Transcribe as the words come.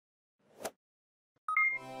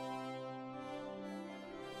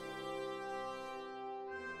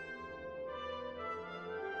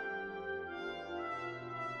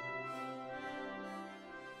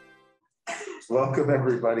Welcome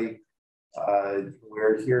everybody.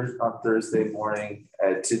 We're here on Thursday morning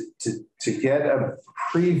to get a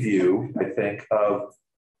preview, I think, of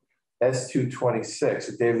S.226.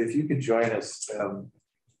 So David, if you could join us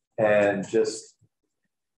and just,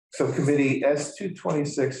 so committee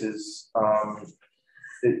S.226 is,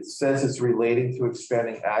 it says it's relating to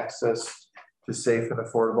expanding access to safe and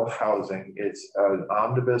affordable housing. It's an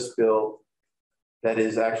omnibus bill that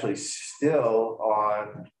is actually still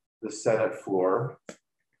on the Senate floor.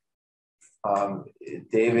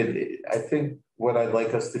 David, I think what I'd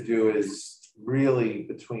like us to do is really,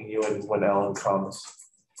 between you and when Ellen comes,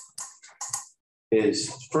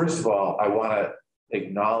 is first of all, I want to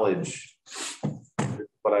acknowledge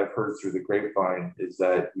what I've heard through the grapevine is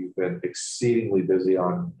that you've been exceedingly busy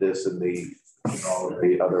on this and all of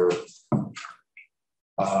the other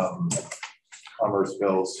commerce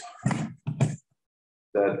bills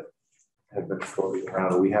that have been floating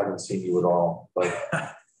around. We haven't seen you at all, but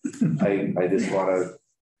I just want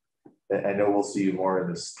to, I know we'll see you more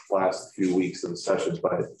in this last few weeks of the session,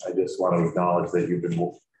 but I just want to acknowledge that you've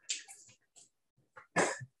been, I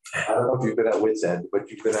don't know if you've been at wit's end, but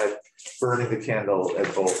you've been at burning the candle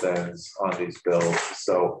at both ends on these bills.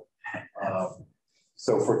 So,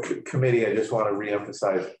 so for committee, I just want to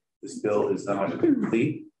reemphasize this bill is not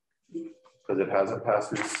complete because it hasn't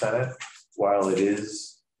passed through the Senate. While it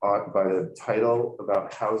is by the title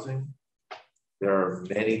about housing, there are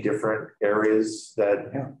many different areas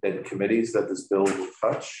and committees that this bill will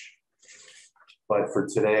touch. But for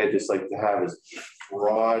today, I'd just like to have as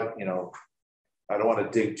broad, I don't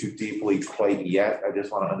want to dig too deeply quite yet. I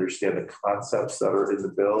just want to understand the concepts that are in the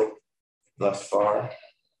bill thus far.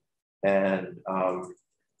 And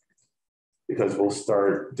because we'll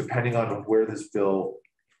start, depending on where this bill,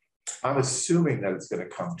 I'm assuming that it's going to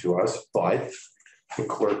come to us, but the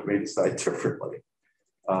clerk may decide differently,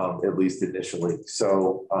 at least initially.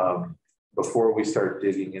 So before we start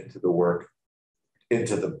digging into the work,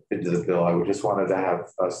 into the bill, I would just wanted to have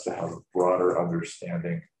us to have a broader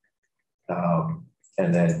understanding.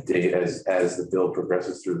 And then as the bill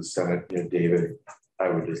progresses through the Senate, David, I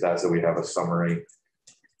would just ask that we have a summary,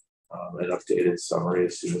 an updated summary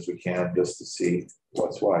as soon as we can, just to see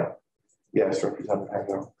what's what. Yes, Representative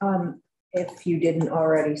Hango. If you didn't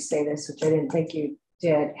already say this, which I didn't think you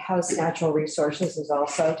did, House Natural Resources is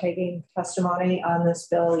also taking testimony on this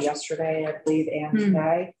bill yesterday, I believe, and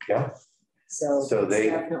today. Yeah. So they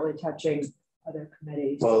definitely touching other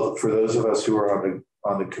committees. Well, for those of us who were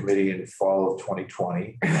on the committee in fall of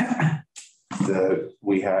 2020,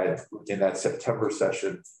 we had in that September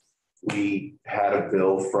session, we had a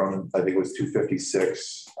bill from, I think it was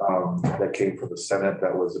 256 that came from the Senate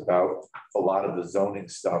that was about a lot of the zoning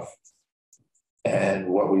stuff. And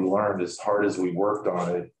what we learned, as hard as we worked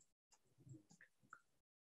on it,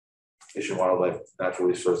 Fish and Wildlife Natural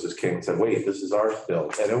Resources came and said, wait, this is our bill.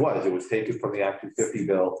 And it was taken from the Act 250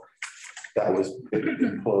 bill that was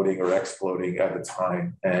imploding or exploding at the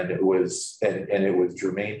time. And it was, and it was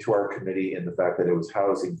germane to our committee in the fact that it was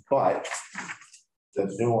housing, but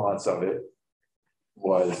the nuance of it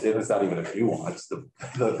was, it was not even a nuance,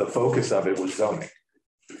 the focus of it was zoning.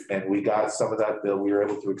 And we got some of that bill, we were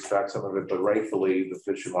able to extract some of it, but rightfully the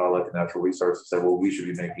Fish and Wildlife and Natural Resources said, well, we should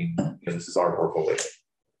be making, this is our portfolio.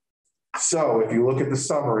 So if you look at the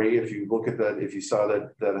summary, if you look at that, if you saw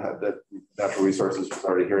that Natural Resources was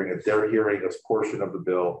already hearing it, they're hearing a portion of the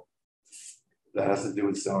bill that has to do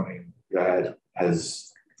with zoning that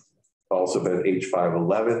has also been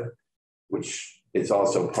H511, which is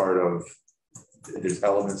also part of, there's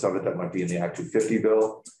elements of it that might be in the Act 250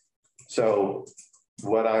 bill. So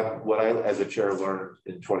what I as a chair learned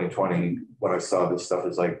in 2020 when I saw this stuff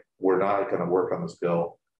is like, we're not going to work on this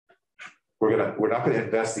bill. We're not going to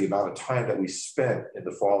invest the amount of time that we spent in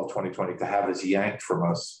the fall of 2020 to have this yanked from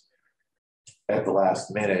us at the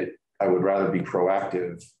last minute. I would rather be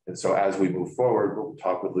proactive. And so as we move forward, we'll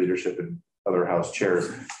talk with leadership and other House chairs,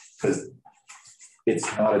 because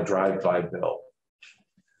it's not a drive-by bill.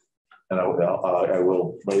 And I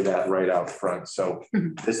will lay that right out front. So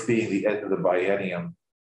this being the end of the biennium,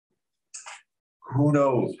 who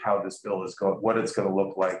knows how this bill is going, what it's going to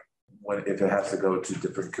look like if it has to go to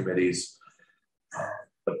different committees.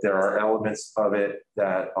 But there are elements of it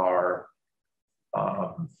that are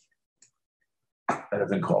that have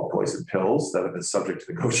been called poison pills, that have been subject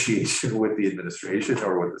to negotiation with the administration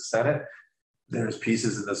or with the Senate. There's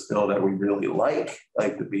pieces in this bill that we really like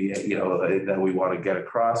to be, that we want to get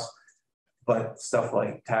across. But stuff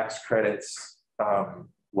like tax credits,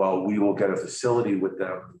 well, we will get a facility with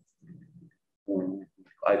them.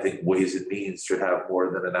 I think Ways and Means should have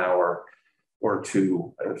more than an hour or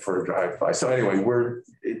two for a drive-by. So anyway,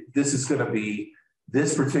 this is going to be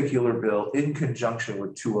this particular bill in conjunction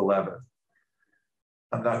with 211.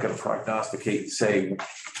 I'm not going to prognosticate and say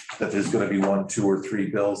that there's going to be 1, 2, or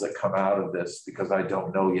 3 bills that come out of this because I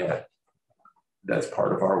don't know yet. That's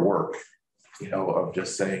part of our work, of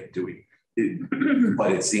just saying,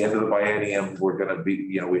 but it's the end of the biennium. We're going to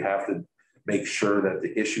be, we have to make sure that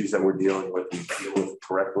the issues that we're dealing with, we deal with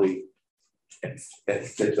correctly and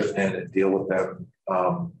fit them in and deal with them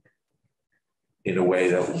in a way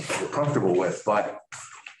that we're comfortable with. But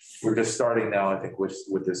we're just starting now, I think,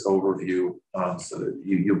 with this overview, so that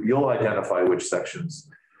you'll identify which sections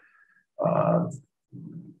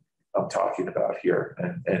I'm talking about here,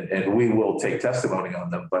 and we will take testimony on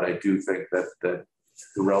them. But I do think that the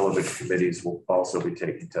relevant committees will also be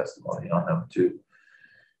taking testimony on them too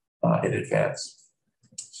in advance.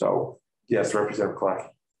 So yes, Representative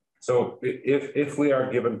Clark. So if we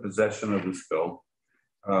are given possession of this bill,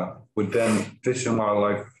 would then Fish and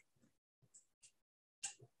Wildlife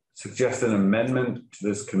suggest an amendment to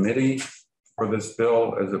this committee for this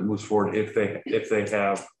bill as it moves forward if they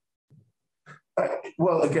have?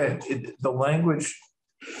 Well, again, the language,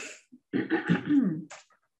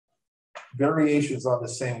 variations on the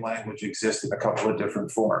same language exist in a couple of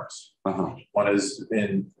different forms. One is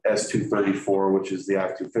in S.234, which is the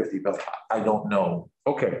Act 250 bill. I don't know.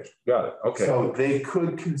 Okay, got it. Okay. So they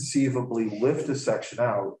could conceivably lift a section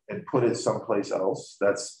out and put it someplace else.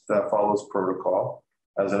 That follows protocol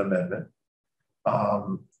as an amendment.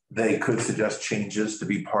 They could suggest changes to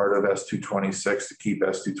be part of S.226 to keep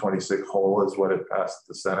S.226 whole, is what it passed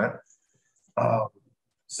the Senate.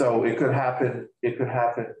 So it could happen. It could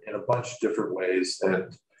happen in a bunch of different ways,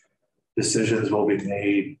 and decisions will be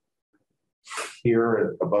made here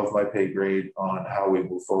and above my pay grade on how we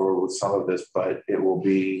move forward with some of this. But it will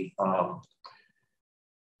be,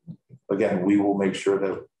 again, we will make sure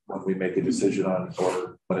that when we make a decision on,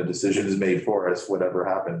 or when a decision is made for us, whatever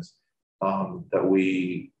happens, that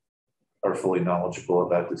we are fully knowledgeable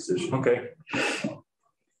of that decision. Okay.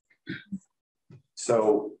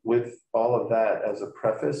 So with all of that as a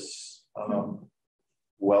preface,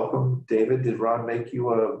 welcome, David. Did Ron make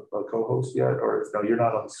you a co-host yet? Or no, you're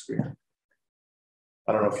not on the screen.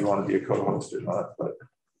 I don't know if you want to be a co-host or not, but.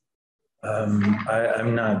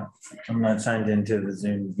 I'm not signed into the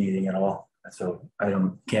Zoom meeting at all. So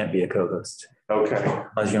can't be a co-host. Okay.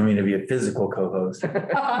 Unless you want me to be a physical co-host.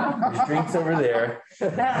 There's drinks over there.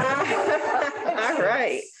 All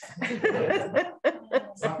right.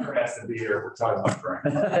 Summer has to be here. We're talking about Frank.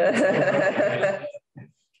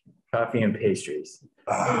 Coffee and pastries.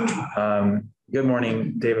 Good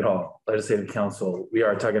morning, David Hall, Legislative Council. We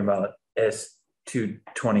are talking about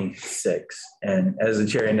S.226. And as the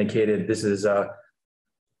chair indicated, this is a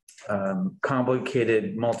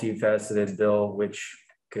complicated, multifaceted bill, which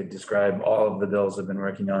could describe all of the bills I've been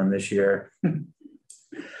working on this year. This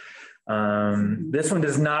one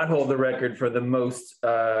does not hold the record for the most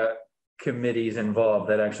committees involved.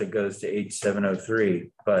 That actually goes to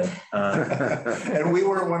H703, but and we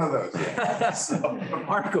were one of those. Yeah. So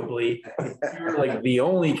remarkably, you're like the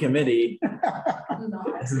only committee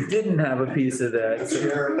who didn't have a piece of that. The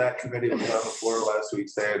chair of that committee was on the floor last week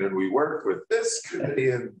saying, and we worked with this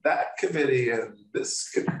committee and that committee and this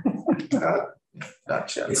committee.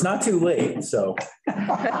 Not yet. It's not too late, so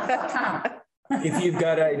if you've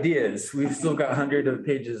got ideas, we've still got hundreds of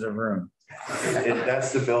pages of room.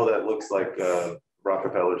 That's the bill that looks like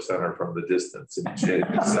Rockefeller Center from the distance in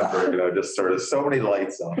December. Just sort of so many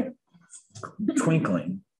lights on it,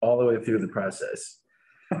 twinkling all the way through the process.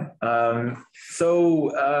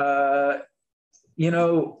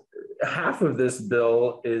 Half of this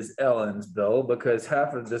bill is Ellen's bill because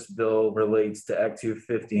half of this bill relates to Act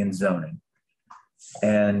 250 and zoning.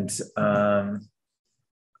 And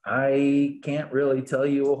I can't really tell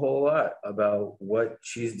you a whole lot about what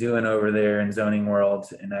she's doing over there in zoning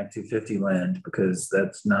world in Act 250 land, because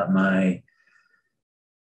that's not on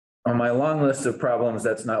my long list of problems,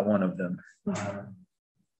 that's not one of them.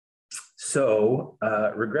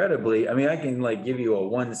 Regrettably, I mean, I can give you a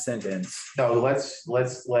one sentence. No, let's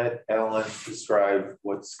let Ellen describe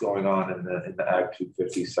what's going on in the Act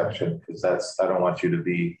 250 section, because I don't want you to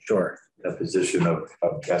be sure in a position of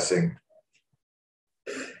guessing.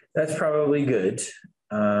 That's probably good.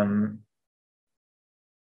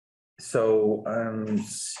 So I'm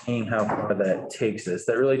seeing how far that takes us.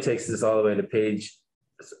 That really takes us all the way to page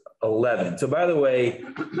 11. So by the way,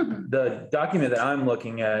 the document that I'm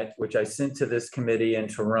looking at, which I sent to this committee and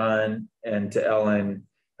to Ron and to Ellen,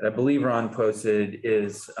 and I believe Ron posted,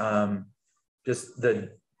 is just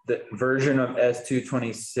the version of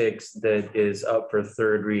S.226 that is up for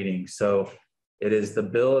third reading. So It is the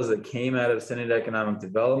bill as it came out of Senate Economic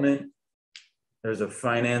Development. There's a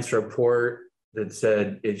finance report that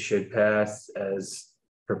said it should pass as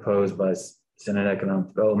proposed by Senate Economic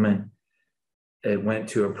Development. It went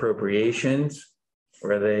to appropriations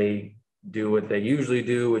where they do what they usually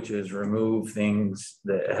do, which is remove things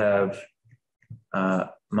that have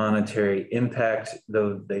monetary impact,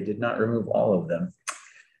 though they did not remove all of them.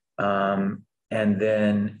 And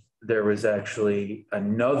then there was actually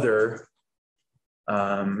another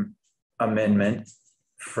amendment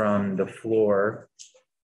from the floor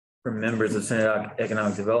from members of Senate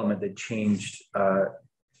Economic Development that changed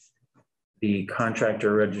the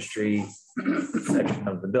contractor registry section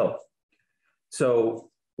of the bill.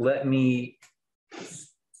 So let me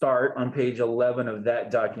start on page 11 of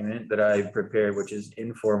that document that I prepared, which is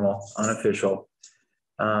informal, unofficial.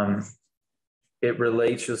 It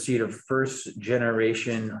relates, you'll see, to first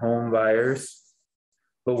generation home buyers.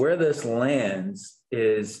 But where this lands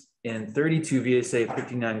is in 32 VSA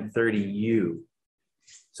 5930U.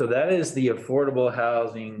 So that is the affordable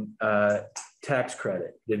housing tax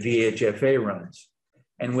credit that VHFA runs.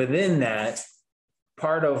 And within that,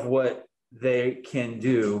 part of what they can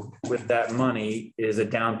do with that money is a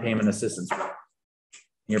down payment assistance.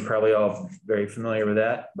 You're probably all very familiar with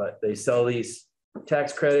that, but they sell these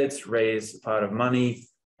tax credits, raise a pot of money,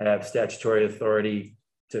 have statutory authority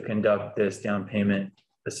to conduct this down payment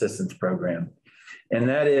assistance program. And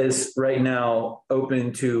that is right now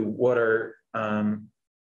open to what are,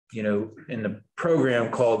 in the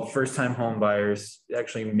program called first-time home buyers. It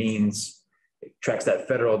actually means, it tracks that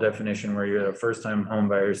federal definition where you're a first-time home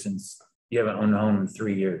buyer since you haven't owned a home in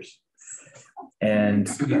 3 years. And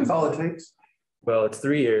that's all it takes. Well, it's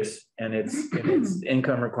 3 years and it's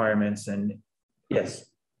income requirements and yes.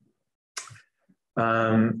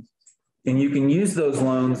 And you can use those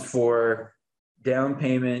loans for down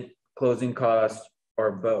payment, closing costs,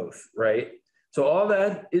 or both, right? So all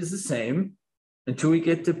that is the same until we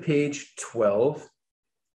get to page 12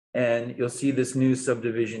 and you'll see this new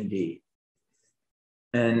subdivision D.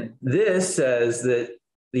 And this says that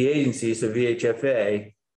the agency, so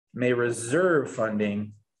VHFA, may reserve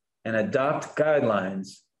funding and adopt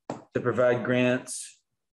guidelines to provide grants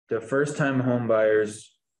to first-time home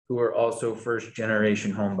buyers who are also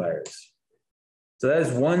first-generation home buyers. So that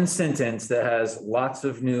is one sentence that has lots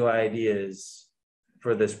of new ideas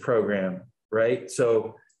for this program, right?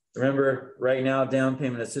 So remember, right now, down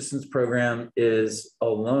payment assistance program is a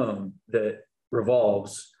loan that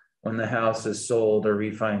revolves when the house is sold or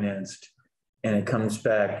refinanced, and it comes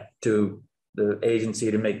back to the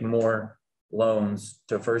agency to make more loans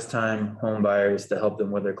to first-time home buyers to help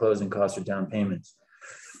them with their closing costs or down payments.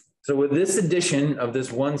 So with this addition of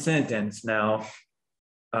this one sentence now,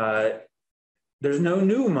 there's no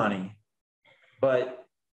new money, but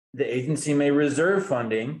the agency may reserve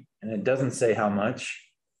funding, and it doesn't say how much,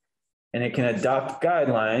 and it can adopt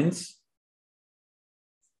guidelines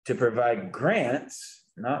to provide grants,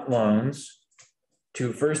 not loans,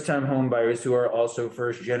 to first-time home buyers who are also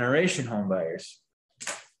first-generation home buyers.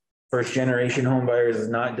 First-generation home buyers is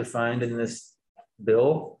not defined in this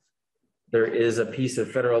bill. There is a piece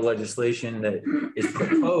of federal legislation that is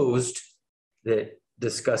proposed that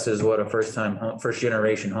discusses what a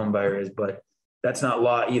first-generation home buyer is, but that's not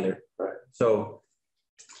law either. Right. So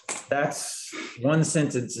that's one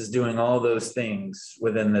sentence is doing all those things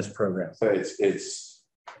within this program. So it's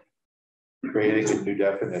creating a new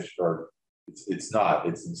definition, or it's not.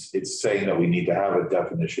 It's saying that we need to have a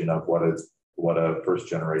definition of what a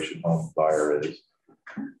first-generation home buyer is.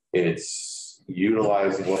 It's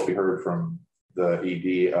utilizing what we heard from the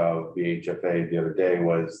ED of the HFA the other day,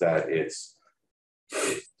 was that it's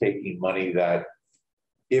taking money that,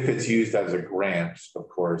 if it's used as a grant, of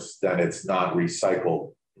course, then it's not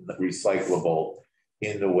recyclable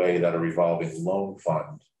in the way that a revolving loan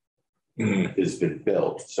fund has been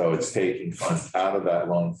built. So it's taking funds out of that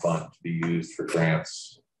loan fund to be used for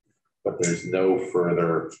grants, but there's no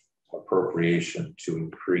further appropriation to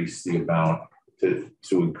increase the amount to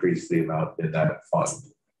increase the amount in that fund.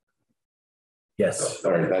 Yes.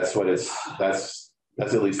 All right, that's what that's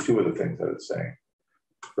at least two of the things that it's saying.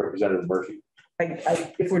 Representative Murphy.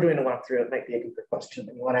 If we're doing a walkthrough, it might be a deeper question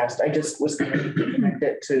than you want asked. I just was going to connect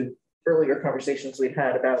it to earlier conversations we've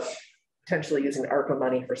had about potentially using ARPA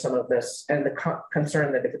money for some of this, and the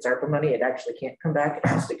concern that if it's ARPA money, it actually can't come back, it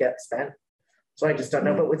has to get spent. So I just don't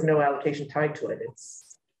know, but with no allocation tied to it, it's.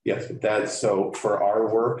 Yes, but that's, so for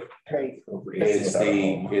our work, Right.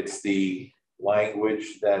 it's the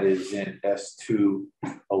language that is in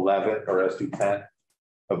S.211 or S.210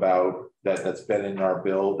 about that's been in our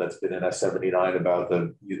bill, that's been in S.79 about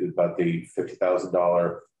the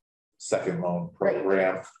 $50,000 second loan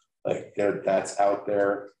program. Like that's out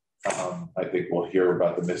there. I think we'll hear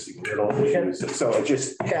about the missing middle issues. So it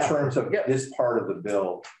just, in terms of this part of the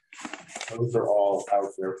bill, those are all out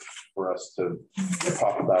there for us to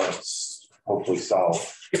talk about and hopefully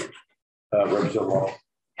solve. Representative Wall.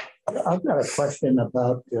 I've got a question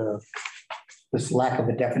about this lack of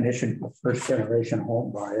a definition of first generation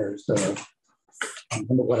home buyers. I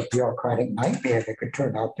wonder what a bureaucratic nightmare it could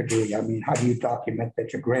turn out to be. I mean, how do you document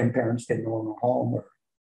that your grandparents didn't own a home? Or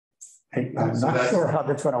I'm not sure how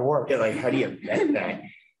that's going to work. Yeah, like how do you vet that?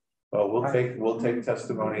 Well, we'll take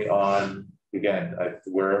testimony on, again,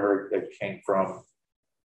 wherever it came from.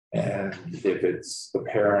 And if it's the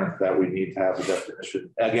parent that we need to have a definition,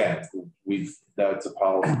 again, that's a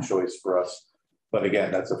policy choice for us. But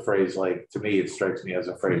again, that's a phrase, like, to me, it strikes me as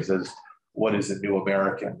a phrase as, what is a new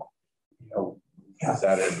American? You know, is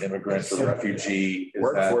that an immigrant or refugee? Is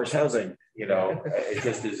workforce housing? You know, it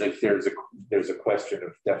just is like there's a question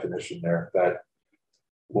of definition there that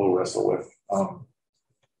we'll wrestle with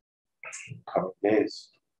coming days.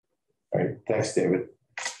 All right, thanks, David.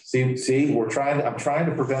 See, I'm trying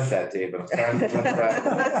to prevent that, David. I'm trying to prevent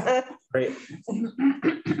that. Great.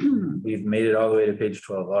 We've made it all the way to page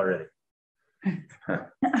 12 already.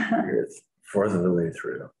 You're fourth of the way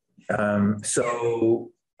through.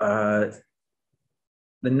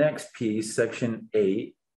 The next piece, section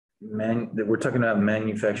 8, we're talking about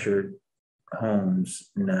manufactured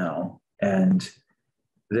homes now. And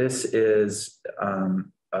this is,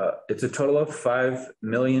 it's a total of $5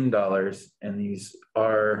 million. And these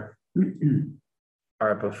are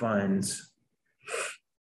ARPA funds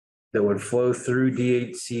that would flow through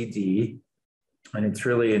DHCD. And it's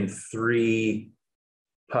really in 3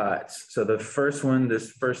 pots. So the first one,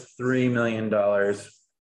 this first $3 million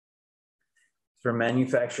for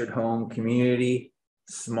manufactured home community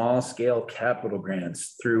small scale capital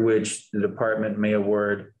grants, through which the department may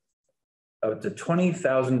award up to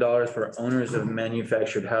 $20,000 for owners of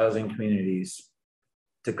manufactured housing communities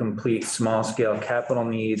to complete small scale capital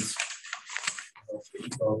needs,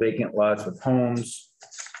 vacant lots with homes.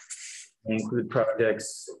 They include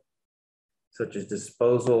projects such as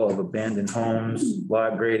disposal of abandoned homes,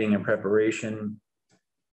 lot grading and preparation,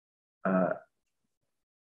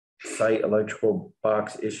 site electrical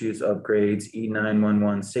box issues, upgrades,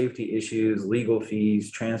 E911 safety issues, legal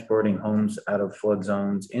fees, transporting homes out of flood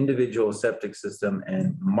zones, individual septic system,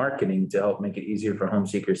 and marketing to help make it easier for home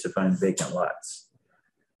seekers to find vacant lots.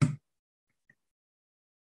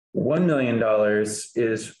 $1 million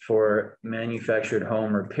is for manufactured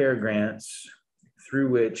home repair grants, through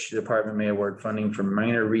which the department may award funding for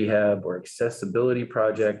minor rehab or accessibility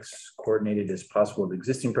projects coordinated as possible with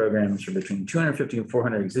existing programs for between 250 and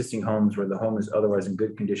 400 existing homes where the home is otherwise in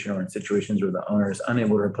good condition, or in situations where the owner is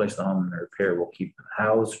unable to replace the home and the repair will keep them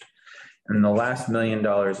housed. And the last $1 million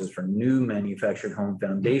is for new manufactured home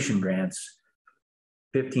foundation grants,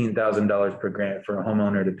 $15,000 per grant for a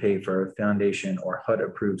homeowner to pay for a foundation or HUD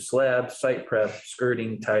approved slab, site prep,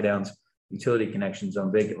 skirting, tie downs, utility connections on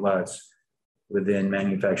vacant lots within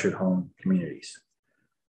manufactured home communities.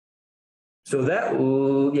 So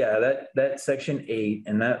that's section 8,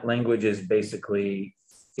 and that language is basically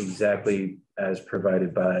exactly as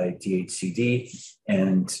provided by DHCD,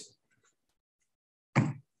 and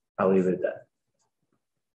I'll leave it at that.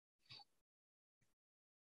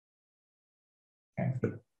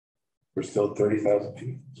 Okay. We're still 30,000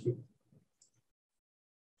 feet.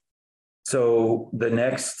 So the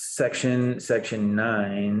next section, section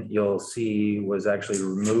 9, you'll see was actually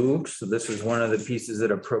removed. So this is one of the pieces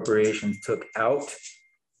that appropriations took out.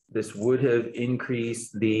 This would have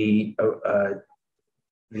increased the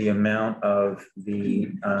amount of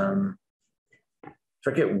the,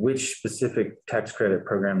 forget which specific tax credit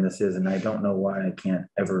program this is, and I don't know why I can't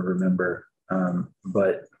ever remember.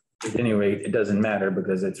 But at any rate, it doesn't matter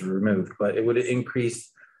because it's removed, but it would have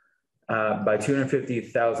increased by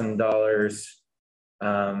 $250,000,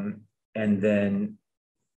 and then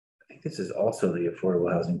I think this is also the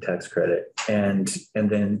affordable housing tax credit, and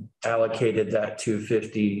then allocated that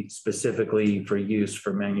 $250 specifically for use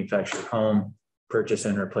for manufactured home purchase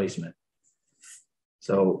and replacement.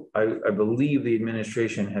 So I believe the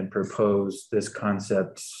administration had proposed this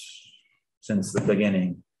concept since the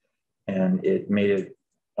beginning, and it made it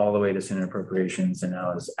all the way to Senate Appropriations, and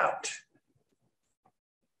now it's out.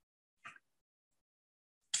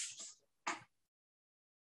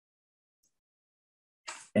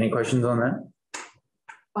 Any questions on that?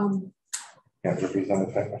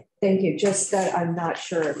 Thank you. Just that I'm not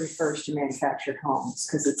sure it refers to manufactured homes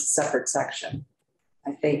because it's a separate section.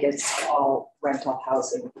 I think it's all rental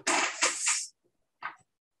housing.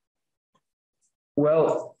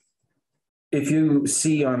 Well, if you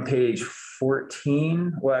see on page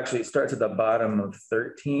 14, well, actually it starts at the bottom of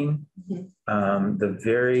 13.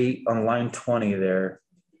 On line 20 there,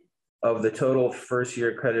 of the total first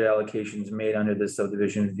year credit allocations made under this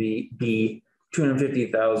subdivision B,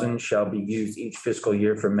 250,000 shall be used each fiscal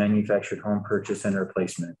year for manufactured home purchase and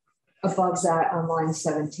replacement. Above that on line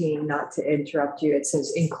 17, not to interrupt you, it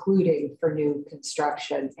says including for new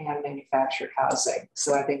construction and manufactured housing.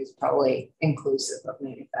 So I think it's probably inclusive of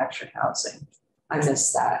manufactured housing. I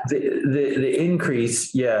missed that. The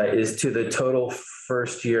increase, yeah, is to the total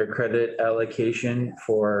first year credit allocation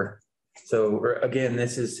for, so again,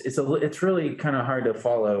 it's really kind of hard to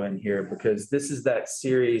follow in here because this is that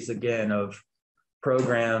series again of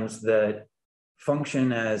programs that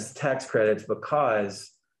function as tax credits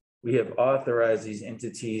because we have authorized these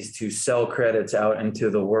entities to sell credits out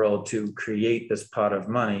into the world to create this pot of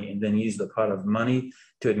money and then use the pot of money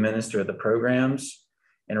to administer the programs.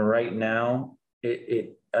 And right now,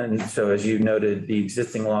 and so as you noted, the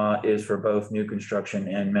existing law is for both new construction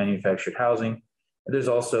and manufactured housing. There's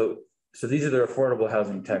also, so these are the affordable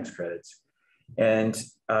housing tax credits. And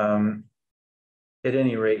at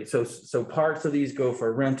any rate, so parts of these go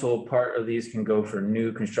for rental, part of these can go for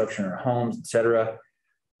new construction or homes, et cetera.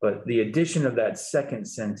 But the addition of that second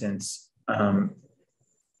sentence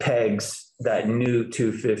pegs that new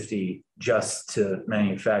 250 just to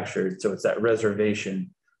manufactured. So it's that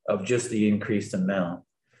reservation of just the increased amount.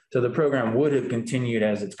 So the program would have continued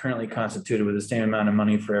as it's currently constituted with the same amount of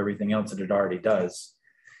money for everything else that it already does.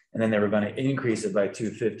 And then they were going to increase it by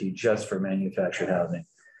 250 just for manufactured housing.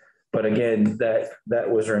 But again, that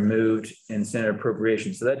was removed in Senate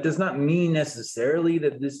appropriation. So that does not mean necessarily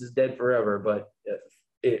that this is dead forever, but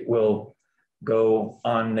it will go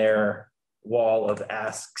on their wall of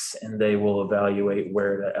asks and they will evaluate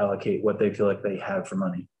where to allocate what they feel like they have for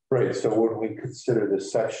money. Right, so when we consider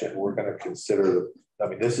this section, we're gonna consider, I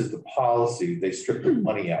mean, this is the policy, they strip the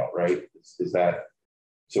money out, right? Is that,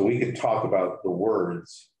 so we can talk about the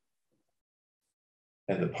words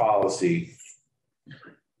and the policy,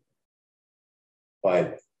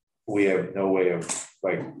 but we have no way of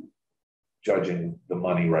like judging the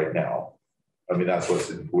money right now. I mean, that's what's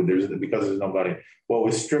because there's no money. What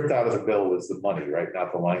was stripped out of the bill was the money, right?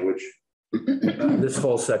 Not the language. This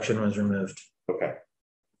whole section was removed. Okay.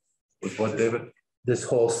 With what, David? This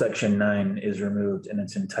whole section 9 is removed in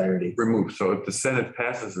its entirety. Removed. So if the Senate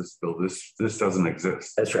passes this bill, this doesn't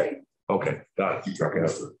exist. That's right. Okay, got it. Okay.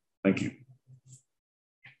 Thank you.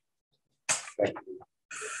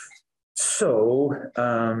 So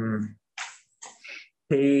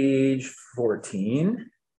page 14.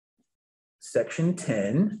 Section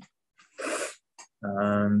 10.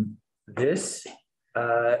 This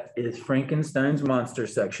is Frankenstein's monster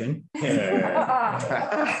section.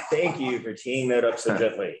 Thank you for teeing that up so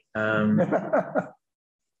gently.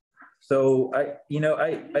 So I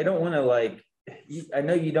don't want to I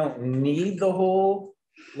know you don't need the whole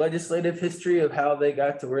legislative history of how they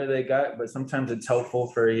got to where they got, but sometimes it's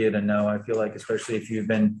helpful for you to know. I feel like, especially if you've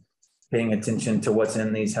been paying attention to what's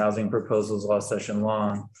in these housing proposals all session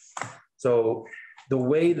long. So the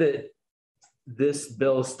way that this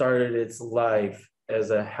bill started its life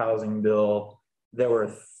as a housing bill, there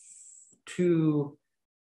were 2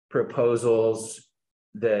 proposals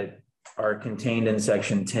that are contained in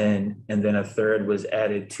section 10, and then a third was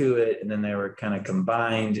added to it, and then they were kind of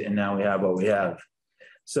combined, and now we have what we have.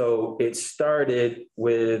 So it started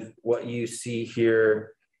with what you see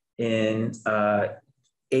here in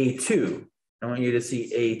A2. I want you to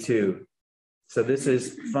see A2. So this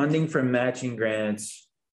is funding from matching grants,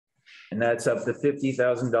 and that's up to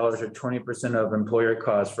 $50,000 or 20% of employer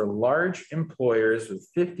costs for large employers with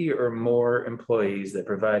 50 or more employees that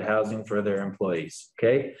provide housing for their employees,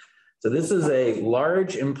 okay? So this is a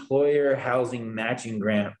large employer housing matching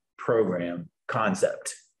grant program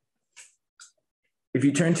concept. If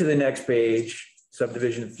you turn to the next page,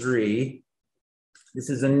 subdivision 3, this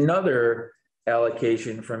is another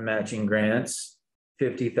allocation from matching grants,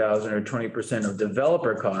 50,000 or 20% of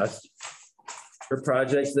developer costs for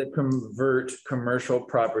projects that convert commercial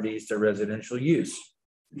properties to residential use.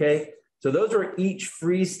 Okay, so those were each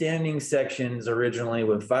freestanding sections originally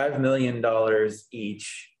with $5 million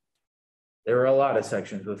each. There were a lot of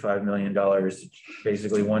sections with $5 million,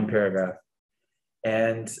 basically one paragraph.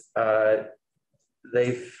 And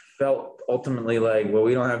they felt ultimately like, well,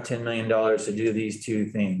 we don't have $10 million to do these 2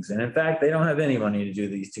 things. And in fact, they don't have any money to do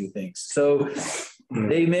these 2 things. So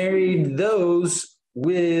they married those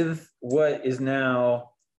with what is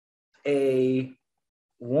now A1,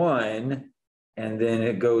 and then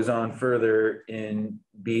it goes on further in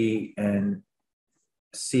B and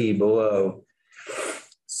C below.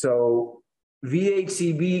 So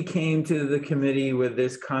VHCB came to the committee with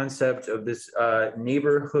this concept of this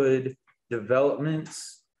neighborhood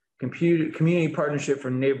developments, community partnership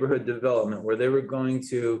for neighborhood development, where they were going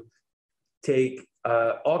to take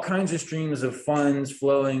all kinds of streams of funds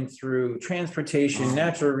flowing through transportation,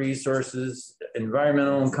 natural resources,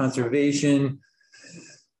 environmental and conservation,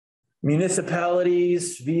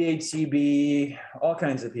 municipalities, VHCB, all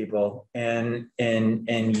kinds of people, and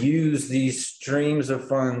use these streams of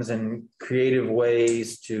funds in creative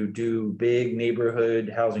ways to do big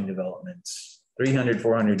neighborhood housing developments, 300,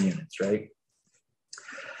 400 units, right?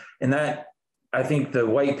 And that, I think the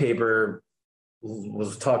white paper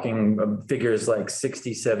was talking figures like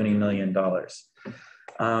 $60, $70 million.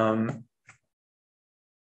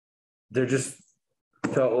 There just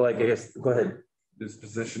felt like, I guess, go ahead. This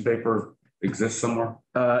position paper exists somewhere?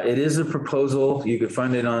 It is a proposal. You could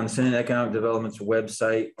find it on Senate Economic Development's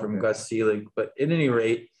website from Gus Seelig. But at any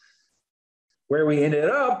rate, where we ended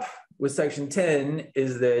up with Section 10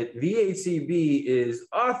 is that VHCB is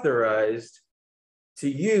authorized to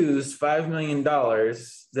use $5 million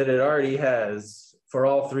that it already has for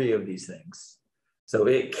all three of these things. So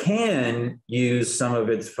it can use some of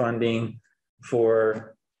its funding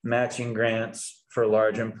for matching grants for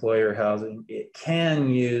large employer housing. It can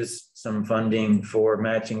use some funding for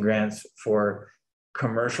matching grants for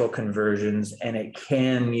commercial conversions, and it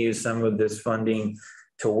can use some of this funding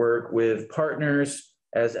to work with partners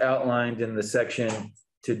as outlined in the section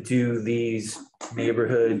to do these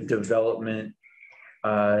neighborhood development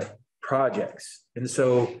projects. And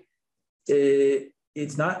so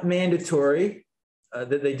it's not mandatory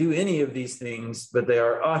that they do any of these things, but they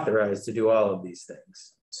are authorized to do all of these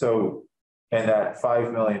things. So, and that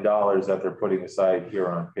 $5 million that they're putting aside here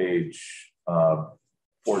on page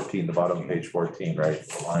 14, the bottom of page 14, right?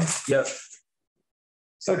 The line. Yep.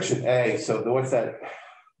 Section A, so what's that?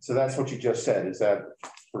 So that's what you just said. Is that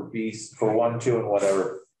for B, for 1, 2, and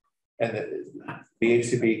whatever? And the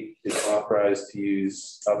VHCB is authorized to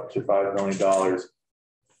use up to $5 million.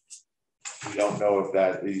 We don't know if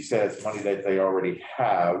that, you said it's money that they already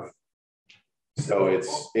have. So it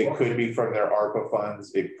could be from their ARPA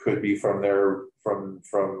funds. It could be from their, from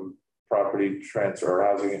property transfer or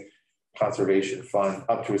housing conservation fund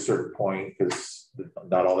up to a certain point, because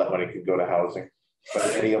not all that money can go to housing.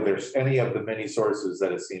 But any of the many sources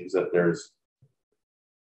that it seems that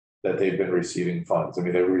that they've been receiving funds. I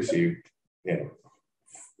mean, they received,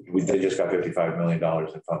 they just got $55 million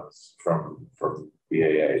in funds from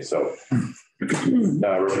BAA. So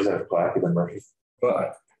Representative Black and then Murphy.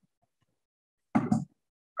 But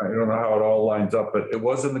I don't know how it all lines up, but it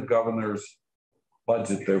was in the governor's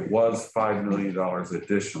budget. There was $5 million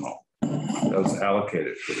additional that was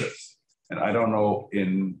allocated for this. And I don't know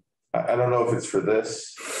I don't know if it's for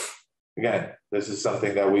this. Again, this is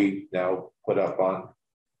something that we now put up on.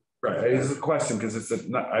 Right, it's a question because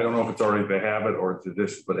I don't know if it's already they have it or it's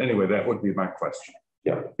additional, but anyway, that would be my question.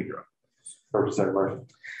 Yeah, figure out. Representative Murphy.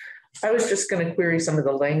 I was just going to query some of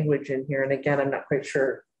the language in here. And again, I'm not quite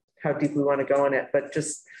sure how deep we want to go in it, but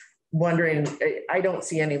just wondering, I don't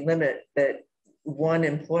see any limit that one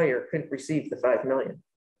employer couldn't receive the 5 million.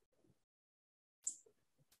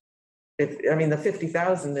 I mean, the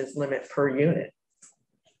 50,000 is limit per unit.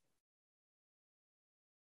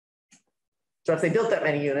 So if they built that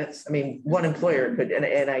many units, I mean, one employer could,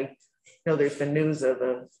 and I know there's been news of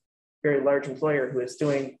a very large employer who is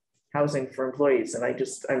doing housing for employees. And I'm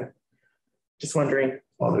just wondering.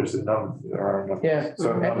 Well, there are a number. Yeah,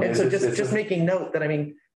 and so just making note that, I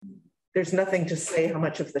mean, there's nothing to say how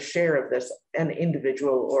much of the share of this an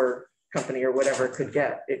individual or company or whatever could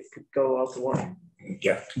get. It could go all to one.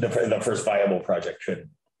 Yeah, the first viable project could.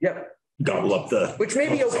 Yep. Gobble up the. Which may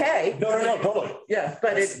be okay. No, totally. Yeah,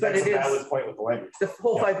 but it is. Valid point with the language. The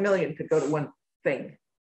whole 5 million could go to one thing,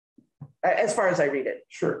 as far as I read it.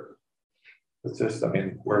 Sure. It's just, I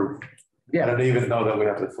mean, Yeah. I don't even know that we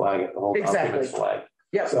have to flag it. The whole Exactly. flag.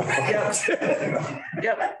 Yep. So,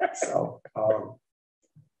 Yep. So, all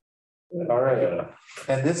right.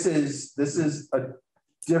 And this is a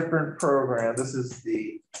different program. This is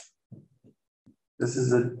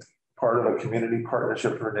a part of a community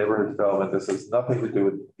partnership for neighborhood development. This has nothing to do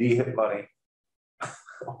with DHIP money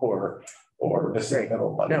or missing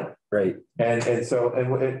middle money. No. Right. And so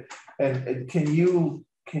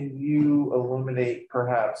can you illuminate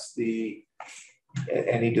perhaps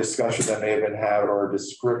any discussion that may have been had or a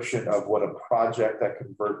description of what a project that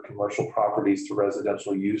convert commercial properties to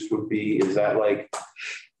residential use would be? Is that like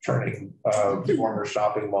turning a former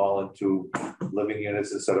shopping mall into living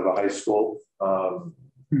units instead of a high school?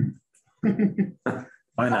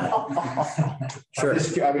 Why not? Sure.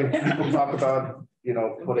 I mean, people talk about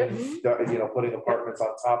putting apartments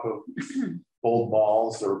on top of old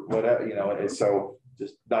malls or whatever, and so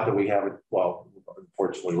just not that we haven't, well,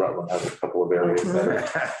 unfortunately Rutland has a couple of areas that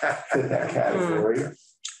fit that category.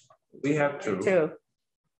 We have two. Two.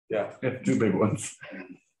 Yeah. We have two big ones.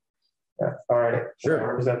 Yeah. All right. Sure.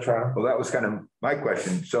 Where was that trying? Well, that was kind of my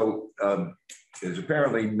question. So there's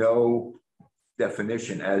apparently no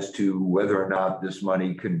definition as to whether or not this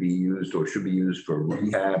money can be used or should be used for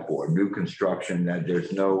rehab or new construction, that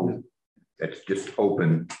there's no, that's just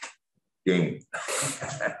open game.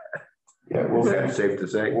 Yeah, Is that safe to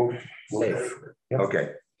say? Safe.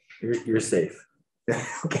 Okay. You're safe.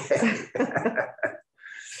 Okay.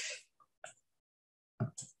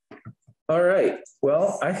 All right,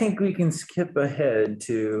 well, I think we can skip ahead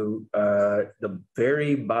to the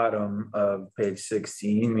very bottom of page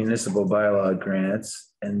 16, municipal bylaw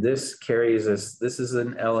grants. And this carries us, this is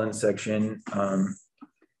an Ellen section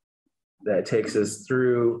that takes us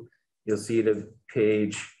through, you'll see the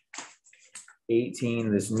page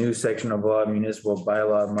 18, this new section of law, municipal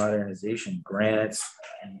bylaw modernization grants.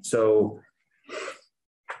 And so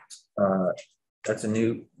that's a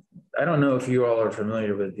new, I don't know if you all are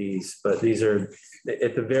familiar with these, but these are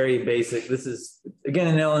at the very basic, this is again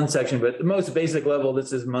an Ellen section, but the most basic level,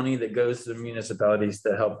 this is money that goes to municipalities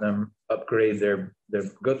to help them upgrade their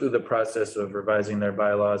go through the process of revising their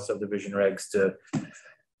bylaws, subdivision regs to,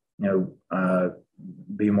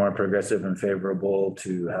 be more progressive and favorable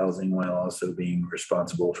to housing while also being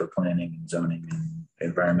responsible for planning and zoning and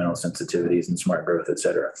environmental sensitivities and smart growth, et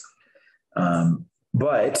cetera.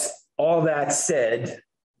 But all that said,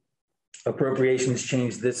 appropriations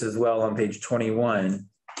changed this as well on page 21,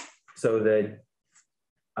 so that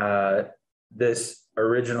this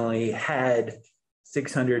originally had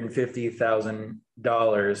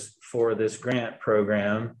 $650,000 for this grant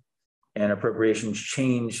program, and appropriations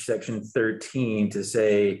changed section 13 to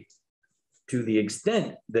say, to the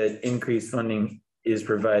extent that increased funding is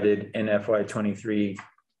provided in FY23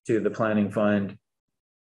 to the planning fund,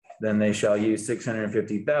 then they shall use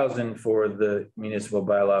 $650,000 for the municipal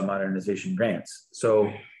bylaw modernization grants.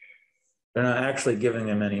 So they're not actually giving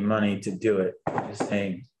them any money to do it. They're just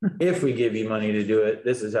saying, if we give you money to do it,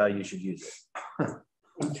 this is how you should use it.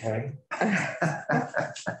 Okay.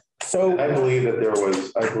 So I believe in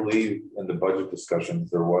the budget discussions,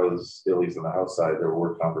 there was, at least on the House side, there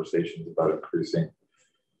were conversations about increasing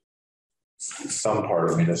some part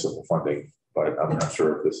of municipal funding, but I'm not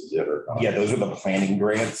sure if this is it or not. Yeah, those are the planning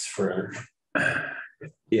grants for.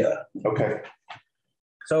 Yeah. Okay.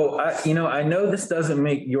 So I know this doesn't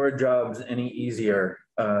make your jobs any easier,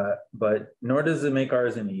 but nor does it make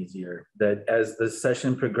ours any easier. That as the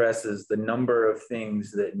session progresses, the number of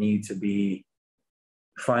things that need to be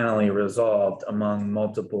finally resolved among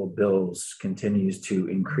multiple bills continues to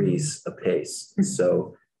increase apace.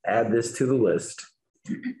 So add this to the list.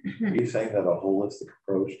 Are you saying that a holistic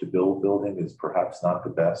approach to building is perhaps not the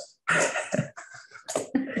best?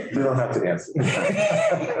 You don't have to answer.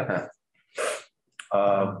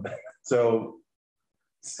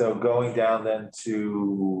 So going down then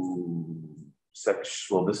to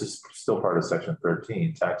section, well, this is still part of section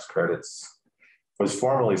 13, tax credits was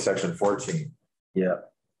formerly section 14. Yeah.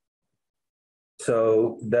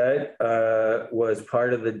 So that was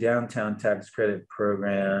part of the downtown tax credit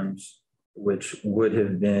programs, which would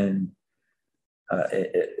have been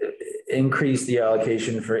increased the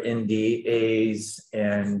allocation for NDAs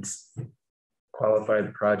and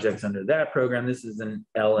qualified projects under that program. This is an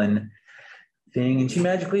Ellen thing, and she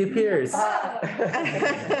magically appears.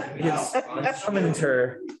 It's summoned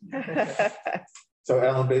her. So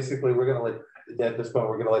Ellen, basically, we're going to at this point,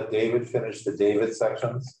 we're going to let David finish the David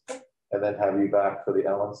sections and then have you back for the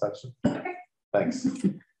Ellen section. Thanks.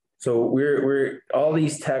 So we're all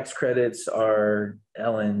these tax credits are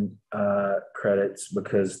Ellen credits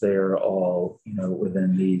because they are all,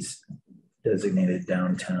 within these designated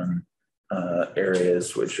downtown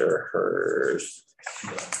areas, which are hers.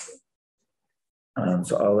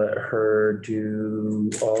 So I'll let her do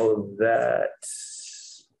all of that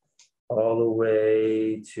all the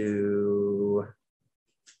way to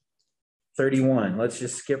 31. Let's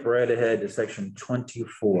just skip right ahead to section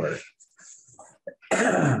 24.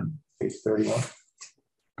 Page 31.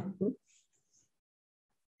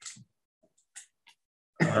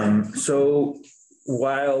 So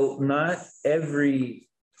while not every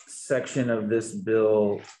section of this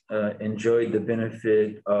bill enjoyed the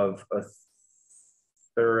benefit of a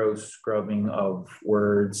thorough scrubbing of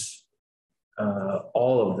words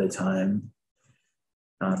all of the time,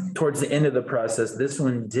 towards the end of the process, this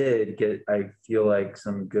one did get, I feel like,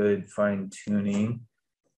 some good fine tuning.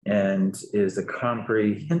 and is a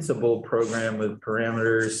comprehensible program with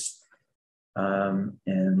parameters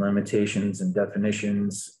and limitations and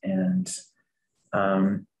definitions. And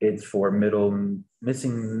it's for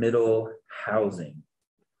missing middle housing.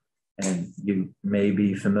 And you may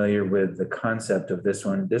be familiar with the concept of this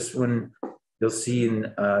one. This one, you'll see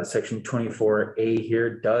in section 24A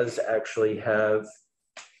here, does actually have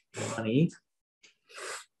money.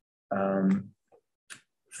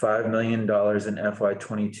 $5 million in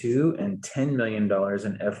FY22 and $10 million in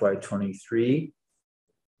FY23.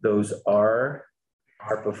 Those are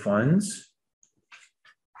ARPA funds.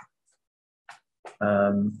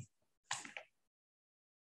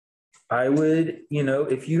 I would,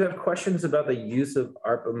 if you have questions about the use of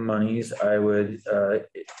ARPA monies, I would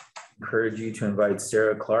encourage you to invite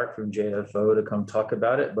Sarah Clark from JFO to come talk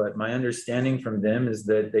about it. But my understanding from them is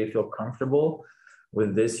that they feel comfortable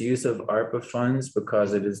with this use of ARPA funds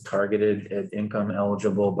because it is targeted at income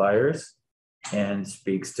eligible buyers and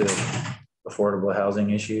speaks to affordable housing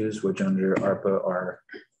issues, which under ARPA are.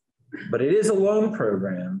 But it is a loan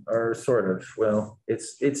program, or sort of. Well,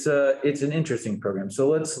 it's an interesting program. So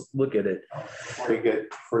let's look at it.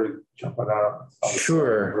 Before you jump on that.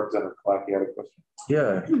 Sure. Representative Clark, you had a question?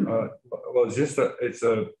 Yeah. Well, it's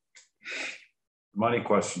a money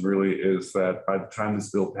question really is that by the time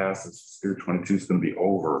this bill passes, year 22 is going to be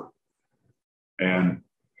over. And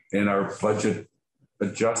in our budget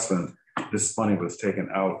adjustment, this money was taken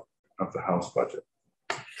out of the House budget.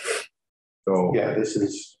 So yeah, this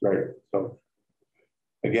is right. So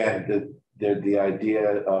again, the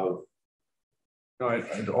idea of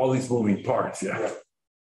all these moving parts, yeah.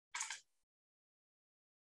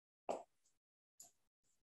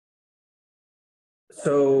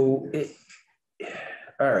 So,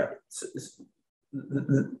 all right.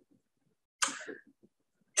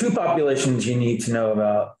 Two populations you need to know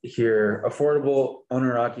about here: affordable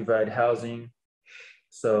owner-occupied housing.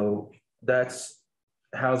 So that's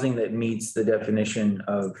housing that meets the definition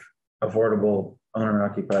of affordable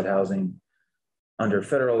owner-occupied housing under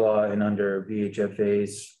federal law and under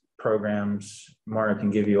VHFA's programs. Mara can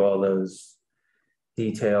give you all those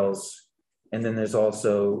details. And then there's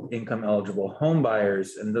also income eligible home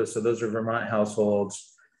buyers. And those are Vermont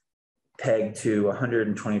households pegged to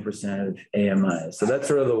 120% of AMI. So that's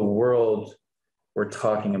sort of the world we're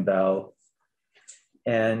talking about.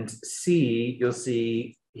 And C, you'll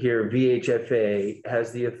see here, VHFA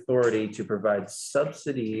has the authority to provide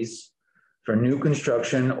subsidies for new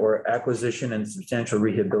construction or acquisition and substantial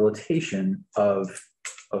rehabilitation of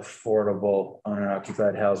affordable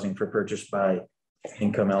owner-occupied housing for purchase by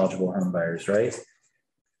income eligible home buyers, right?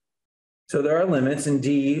 So there are limits. In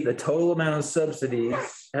D, the total amount of subsidies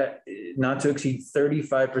not to exceed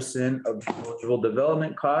 35% of eligible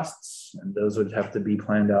development costs, and those would have to be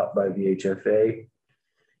planned out by VHFA.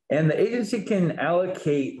 And the agency can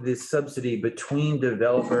allocate this subsidy between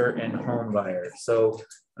developer and home buyer. So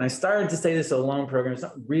when I started to say this is a loan program, it's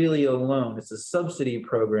not really a loan, it's a subsidy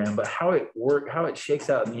program, but how it shakes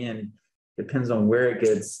out in the end depends on where it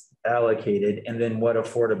gets allocated and then what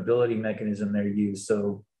affordability mechanism they're used.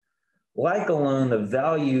 So like a loan, the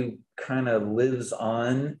value kind of lives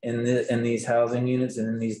on in these housing units and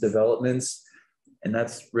in these developments. And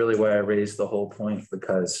that's really why I raised the whole point,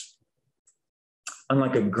 because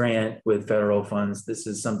unlike a grant with federal funds, this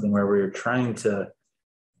is something where we're trying to,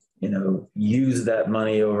 use that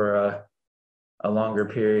money over a longer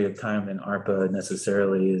period of time than ARPA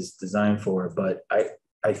necessarily is designed for. But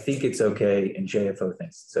I think it's okay, and JFO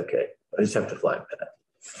thinks it's okay. I just have to flag that.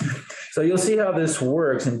 So you'll see how this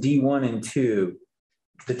works in D1 and 2,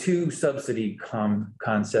 the two subsidy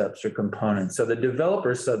concepts or components. So the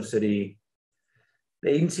developer subsidy,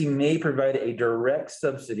 the agency may provide a direct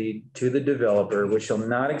subsidy to the developer, which shall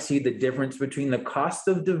not exceed the difference between the cost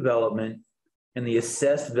of development and the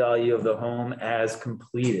assessed value of the home as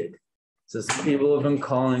completed. So some people have been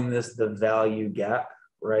calling this the value gap,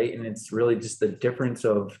 right? And it's really just the difference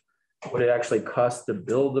of what it actually costs to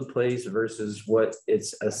build the place versus what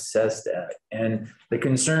it's assessed at. And the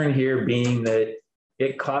concern here being that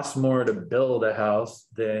it costs more to build a house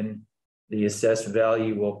than the assessed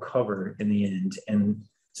value will cover in the end. And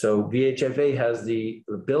so VHFA has the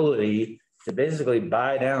ability to basically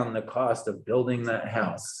buy down the cost of building that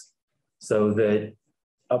house so that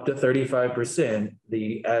up to 35%,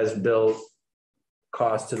 the as-built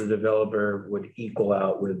cost to the developer would equal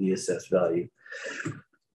out with the assessed value.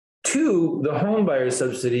 2, the home buyer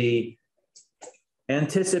subsidy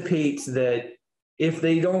anticipates that if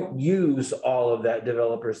they don't use all of that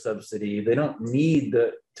developer subsidy, they don't need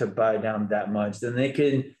to buy down that much, then they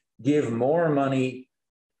can give more money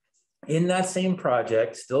in that same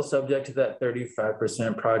project, still subject to that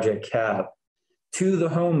 35% project cap, to the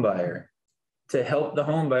home buyer to help the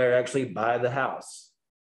home buyer actually buy the house,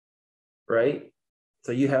 right?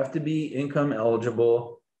 So you have to be income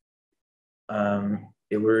eligible.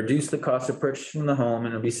 It will reduce the cost of purchasing the home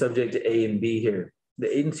and it'll be subject to A and B here.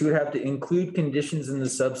 The agency would have to include conditions in the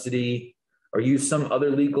subsidy or use some other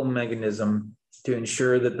legal mechanism to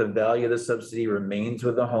ensure that the value of the subsidy remains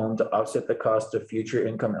with the home to offset the cost of future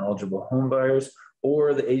income eligible home buyers,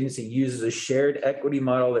 or the agency uses a shared equity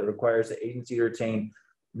model that requires the agency to retain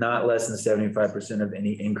not less than 75% of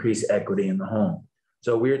any increased equity in the home.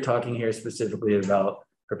 So we're talking here specifically about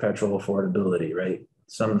perpetual affordability, right?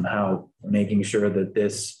 Somehow making sure that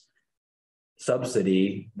this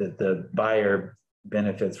subsidy that the buyer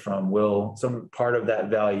benefits from some part of that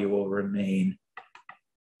value will remain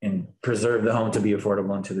and preserve the home to be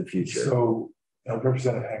affordable into the future. So,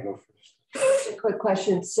 Representative Hango first. A quick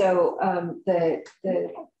question. So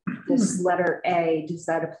this letter A, does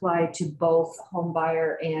that apply to both home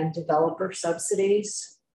buyer and developer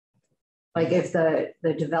subsidies? Like if the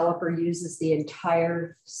developer uses the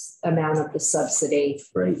entire amount of the subsidy,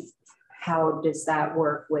 right? How does that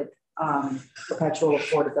work with perpetual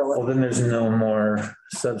affordability? Well, then there's no more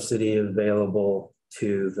subsidy available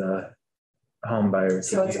to the home buyer.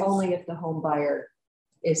 So it's only if the home buyer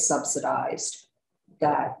is subsidized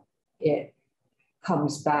that it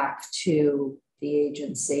comes back to the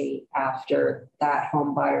agency after that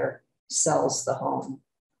home buyer sells the home.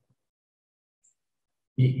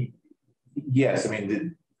 Yes, I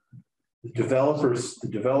mean the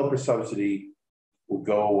developer subsidy will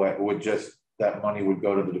go away. That money would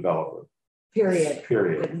go to the developer. Period.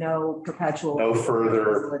 Period. With no perpetual. No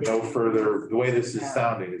further. The way this is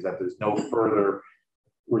sounding is that there's no further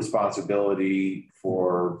responsibility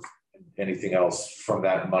for anything else from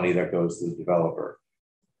that money that goes to the developer.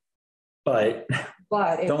 But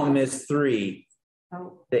don't miss 3.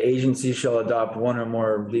 The agency shall adopt one or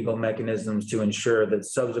more legal mechanisms to ensure that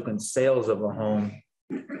subsequent sales of a home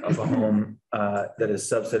that is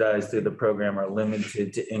subsidized through the program are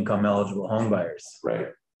limited to income eligible home buyers. Right.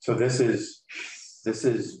 So this is,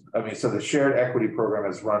 I mean, so the shared equity program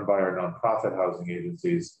is run by our nonprofit housing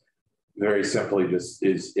agencies. Very simply just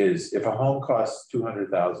is if a home costs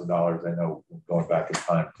 $200,000, I know going back in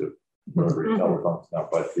time to wherever you telephones now,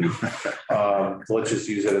 but let's just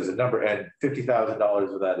use it as a number, and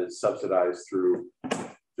 $50,000 of that is subsidized through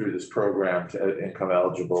this program to income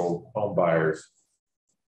eligible home buyers.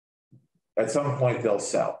 At some point they'll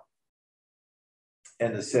sell,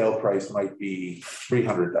 and the sale price might be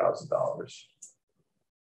 $300,000.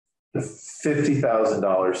 The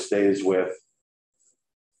 $50,000 stays with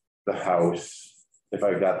the house, if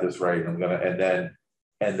I got this right. And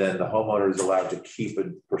then the homeowner is allowed to keep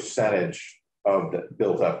a percentage of the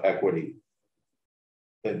built up equity,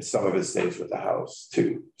 and some of it stays with the house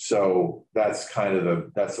too. So that's kind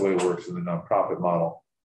of that's the way it works in the nonprofit model.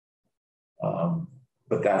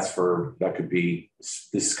 But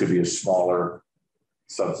this could be a smaller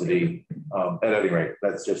subsidy. At any rate,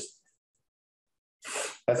 that's just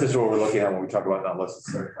what we're looking at when we talk about not less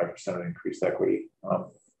than 35% of increased equity.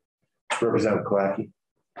 Representative Kalaki.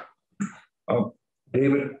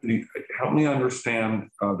 David, help me understand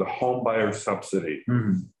the home buyer subsidy.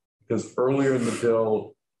 Because earlier in the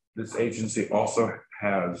bill, this agency also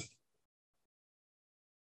has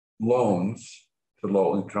loans to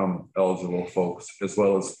low-income eligible folks, as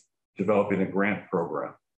well as developing a grant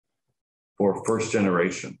program for first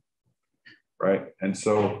generation, right? And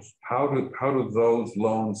so how do those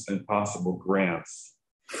loans and possible grants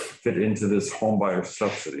fit into this home buyer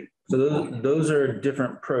subsidy? So those are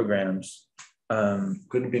different programs.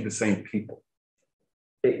 Couldn't be the same people.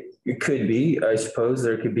 It could be, I suppose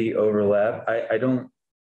there could be overlap. I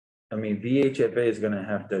mean, VHFA is going to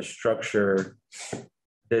have to structure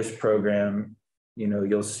this program. You know,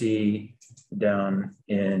 you'll see down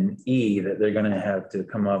in E that they're going to have to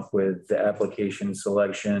come up with the application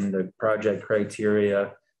selection, the project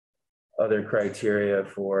criteria, other criteria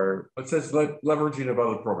for. It says leveraging of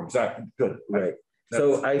other programs. Good. Right.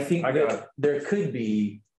 So I think that there could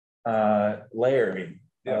be layering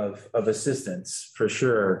of assistance for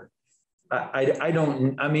sure. I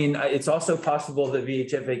mean, it's also possible that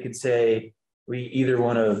VHFA could say, we either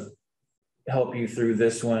want to help you through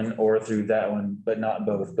this one or through that one, but not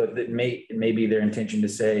both. But it may be their intention to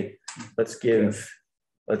say, let's give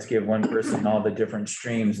one person all the different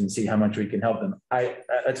streams and see how much we can help them.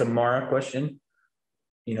 That's a Mara question.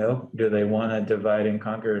 You know, do they want to divide and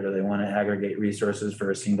conquer, or do they want to aggregate resources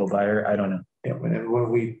for a single buyer? I don't know. Yeah, and when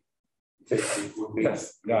we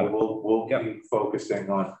we'll be focusing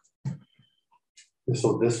on This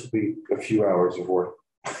will be a few hours of work.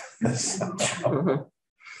 Mhm.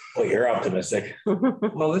 Well, you're optimistic.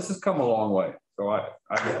 Well, this has come a long way. So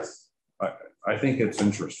Yes. I think it's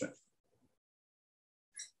interesting.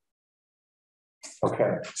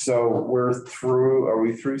 Okay, so are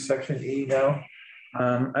we through section E now?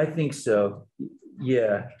 I think so.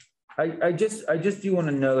 Yeah. I just do want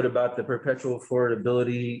to note about the perpetual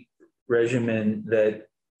affordability regimen that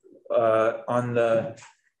on the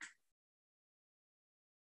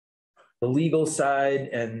legal side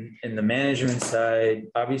and the management side,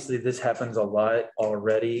 obviously this happens a lot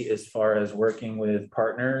already as far as working with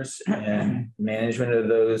partners and management of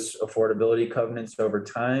those affordability covenants over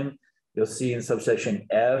time. You'll see in subsection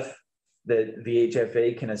F that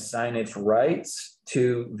VHFA can assign its rights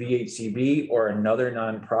to VHCB or another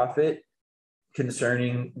nonprofit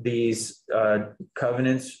concerning these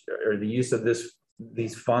covenants or the use of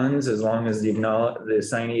these funds, as long as the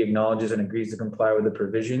assignee acknowledges and agrees to comply with the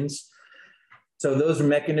provisions. So those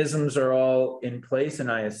mechanisms are all in place,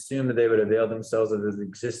 and I assume that they would avail themselves of the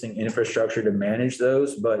existing infrastructure to manage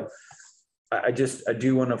those. But I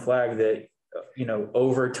do want to flag that,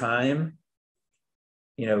 over time,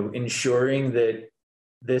 ensuring that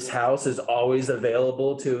this house is always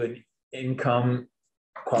available to an income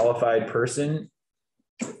qualified person,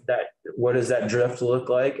 what does that drift look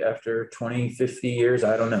like after 20, 50 years?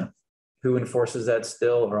 I don't know. Who enforces that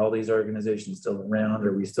still? Are all these organizations still around?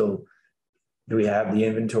 Do we have the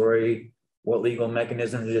inventory? What legal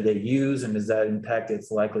mechanisms do they use? And does that impact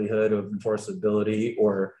its likelihood of enforceability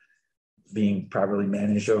or being properly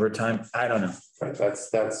managed over time? I don't know. Right,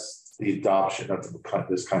 that's the adoption of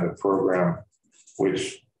this kind of program,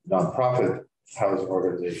 which nonprofit housing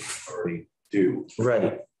organizations already do.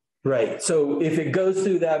 Right. So if it goes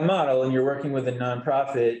through that model and you're working with a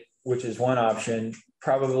nonprofit, which is one option,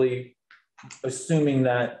 probably assuming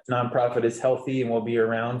that nonprofit is healthy and will be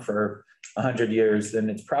around for 100 years, then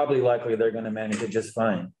it's probably likely they're going to manage it just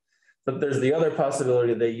fine. But there's the other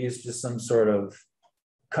possibility they use just some sort of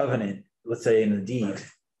covenant, let's say in the deed,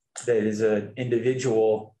 that is an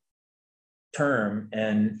individual term,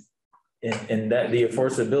 and that the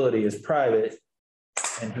enforceability is private,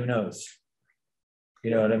 and who knows?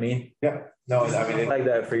 You know what I mean? Yeah. No, I mean, like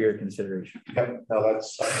that for your consideration. Yeah, no,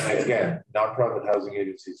 that's, again, nonprofit housing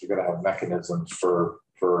agencies are going to have mechanisms for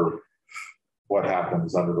what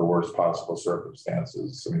happens under the worst possible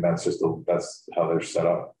circumstances. I mean, that's how they're set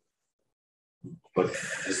up. But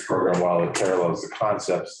this program, while it parallels the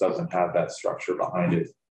concepts, doesn't have that structure behind it.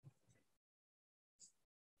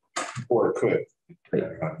 Or it could,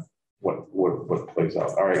 depending on what plays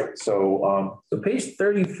out. All right, so page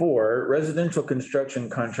 34, residential construction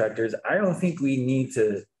contractors. I don't think we need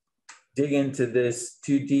to dig into this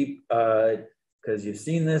too deep because you've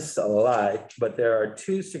seen this a lot, but there are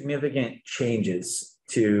two significant changes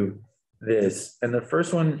to this. And the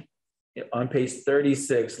first one on page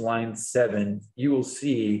 36, line 7, you will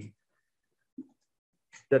see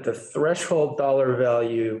that the threshold dollar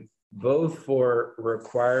value, both for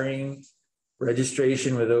requiring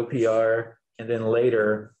registration with OPR and then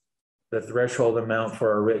later the threshold amount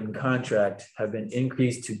for a written contract, have been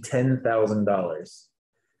increased to $10,000.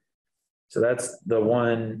 So that's the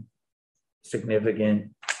one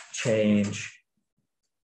significant change.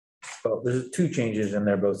 Well, there's two changes and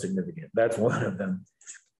they're both significant. That's one of them.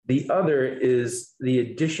 The other is the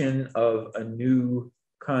addition of a new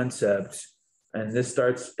concept, and this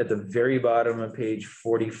starts at the very bottom of page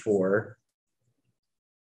 44.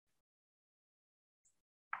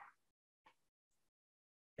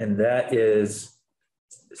 And that is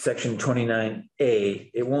section 29A.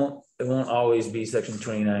 It won't always be section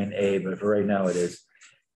 29A, but for right now it is.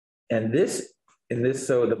 And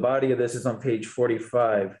so the body of this is on page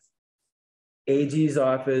 45. AG's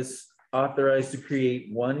office authorized to create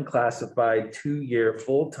one classified 2-year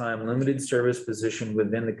full-time limited service position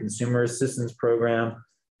within the Consumer Assistance Program,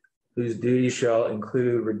 whose duties shall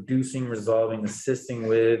include reducing, resolving, assisting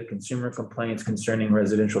with consumer complaints concerning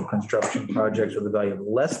residential construction projects with a value of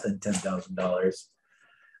less than $10,000,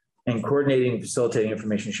 and coordinating and facilitating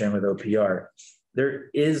information sharing with OPR. There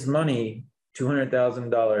is money,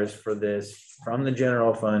 $200,000 for this from the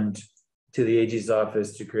general fund to the AG's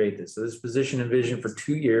office to create this. So this position envisioned for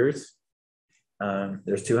 2 years.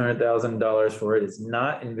 There's $200,000 for it. It's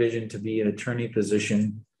not envisioned to be an attorney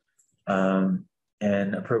position.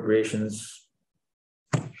 And appropriations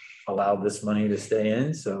allowed this money to stay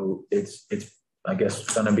in. So it's I guess,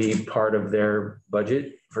 going to be part of their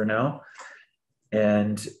budget for now.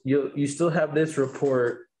 And you still have this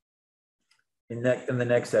report in the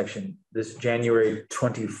next section, this January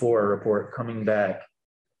 24 report coming back.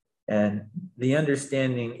 And the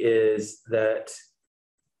understanding is that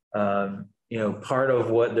You know, part of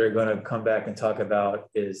what they're going to come back and talk about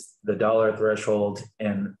is the dollar threshold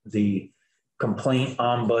and the complaint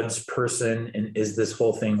ombuds person, and is this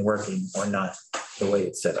whole thing working or not the way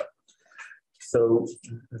it's set up. So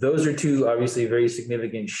those are two obviously very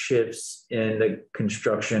significant shifts in the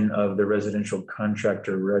construction of the residential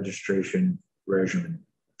contractor registration regimen.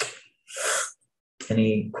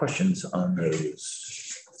 Any questions on those?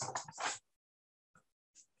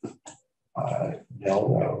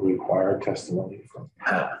 No, require testimony from.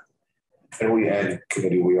 And we had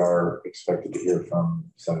committee, we are expected to hear from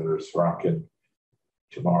Senators Rankin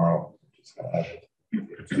tomorrow.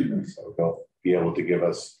 So they'll be able to give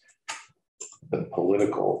us the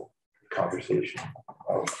political conversation.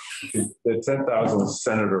 The 10,000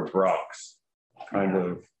 Senator Brock's kind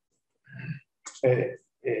of.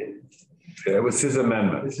 It was his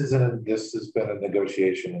amendment. This has been a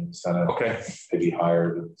negotiation in the Senate. Okay. To be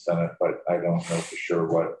hired in the Senate, but I don't know for sure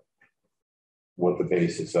what the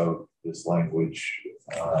basis of this language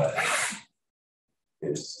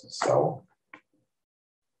is. So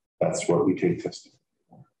that's what we take testimony.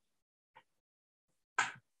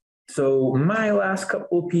 So my last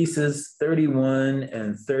couple pieces, 31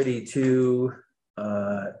 and 32,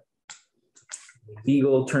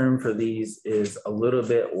 legal term for these is a little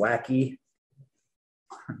bit wacky.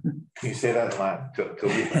 Can you say that in Latin?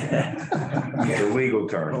 The legal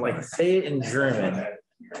term. Like, say it in German.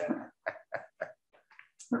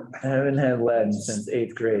 I haven't had Latin since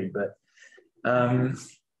 8th grade, but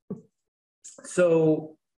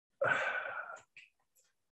so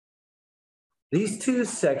these two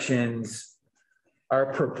sections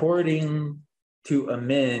are purporting to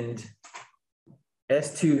amend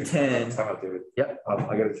S.210. Time out, David. Yep.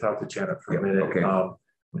 I got to talk to Janet for a minute. Okay.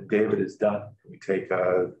 When David is done, can we take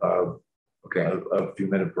a few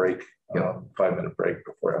minute break, 5-minute break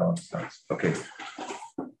before Ellen starts? Okay.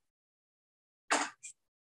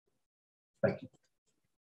 Thank you.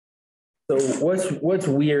 So what's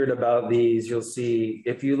weird about these, you'll see,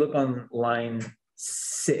 if you look on line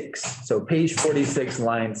 6, so page 46,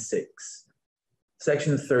 line 6,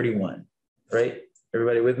 section 31, right?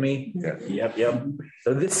 Everybody with me? Yeah. Yep.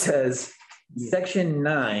 So this says section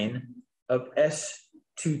 9 of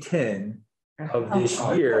S.210 of this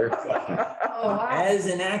year, as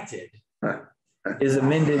enacted, is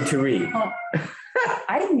amended to read.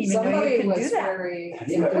 I didn't even know Somebody you could was do that. very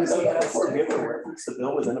enthusiastic. The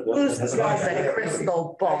bill was in a bill. Who's got that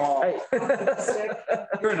crystal ball?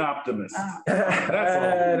 You're an optimist.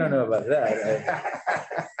 I don't know about that.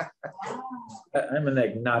 I'm an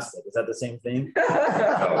agnostic. Is that the same thing?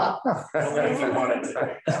 Only if you want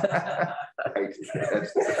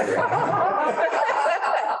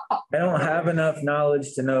I don't have enough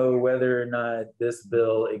knowledge to know whether or not this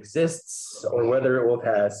bill exists or whether it will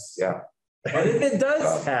pass. Yeah. But if it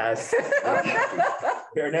does pass,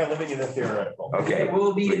 We're now living in the theoretical. Okay. it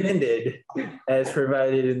will be amended as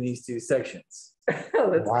provided in these two sections. Oh,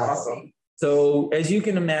 that's Wow. awesome. So as you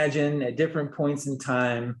can imagine, at different points in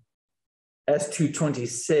time,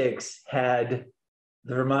 S.226 had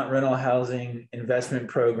the Vermont Rental Housing Investment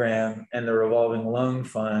Program and the Revolving Loan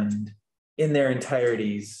Fund in their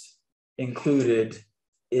entireties included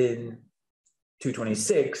in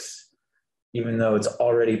 226, even though it's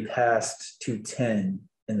already passed 210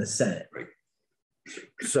 in the Senate. Right.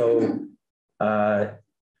 So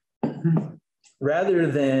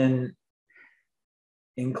rather than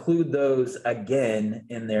include those again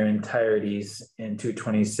in their entireties in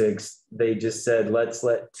 226, they just said, let's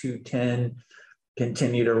let 210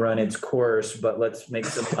 continue to run its course, but let's make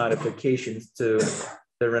some modifications to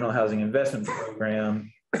the rental housing investment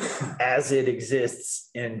program as it exists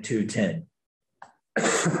in 210.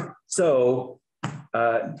 So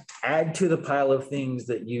add to the pile of things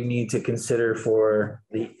that you need to consider for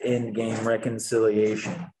the end game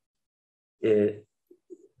reconciliation.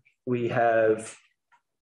 We have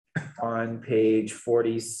on page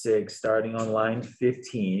 46, starting on line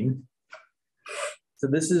 15. So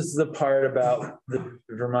this is the part about the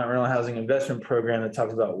Vermont Rental Housing Investment Program that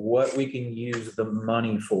talks about what we can use the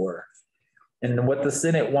money for. And what the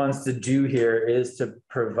Senate wants to do here is to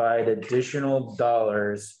provide additional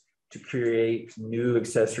dollars to create new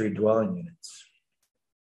accessory dwelling units.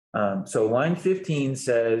 So line 15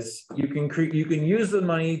 says you can use the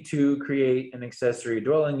money to create an accessory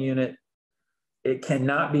dwelling unit. It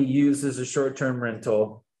cannot be used as a short-term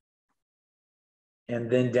rental. And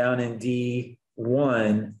then down in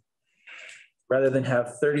D1, rather than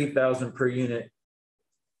have 30,000 per unit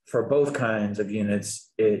for both kinds of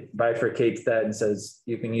units, it bifurcates that and says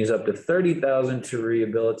you can use up to 30,000 to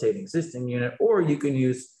rehabilitate an existing unit, or you can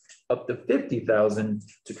use up to 50,000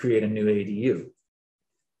 to create a new ADU.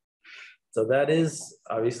 So that is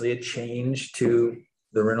obviously a change to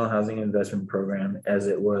the rental housing investment program as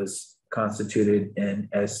it was constituted in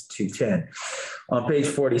S.210. On page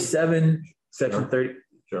 47, section 30.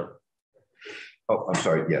 Sure. Oh, I'm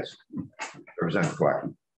sorry, yes. Representative Clark.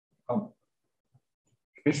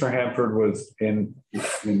 Commissioner Hanford was in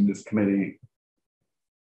this committee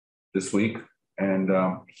this week, and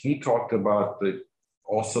he talked about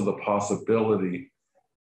also the possibility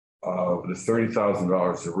of the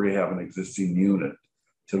 $30,000 to rehab an existing unit,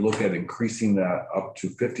 to look at increasing that up to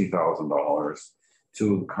 $50,000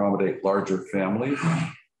 to accommodate larger families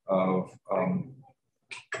of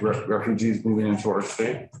refugees moving into our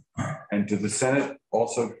state. And did the Senate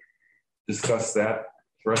also discuss that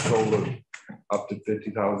threshold of up to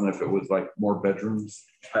 50,000 if it was like more bedrooms?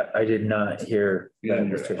 I did not hear that,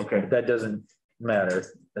 Mr. Okay. That doesn't matter.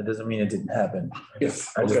 That doesn't mean it didn't happen.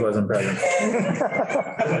 Yes. I just wasn't present.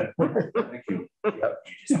 Thank you. Yep.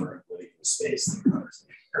 You just were including the space.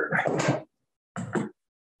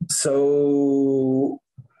 So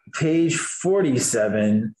page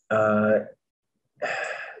 47,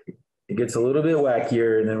 it gets a little bit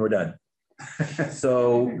wackier and then we're done.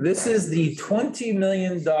 So this is the $20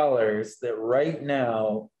 million that right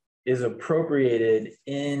now is appropriated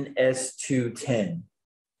in S.210.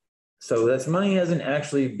 So this money hasn't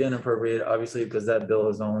actually been appropriated, obviously, because that bill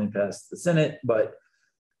has only passed the Senate. But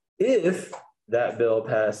if that bill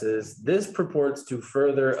passes, this purports to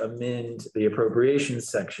further amend the appropriations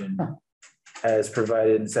section as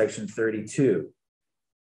provided in section 32.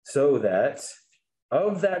 So that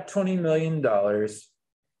of that $20 million,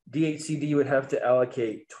 DHCD would have to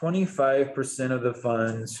allocate 25% of the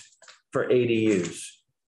funds for ADUs,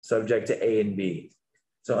 subject to A and B.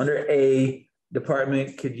 So under A,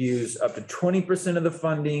 department could use up to 20% of the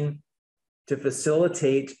funding to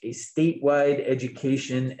facilitate a statewide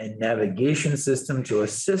education and navigation system to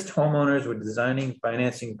assist homeowners with designing,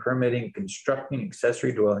 financing, permitting, constructing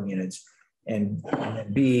accessory dwelling units. And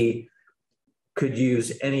B, could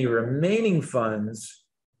use any remaining funds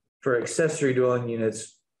for accessory dwelling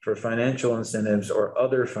units for financial incentives or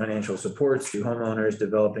other financial supports to homeowners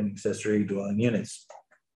developing accessory dwelling units.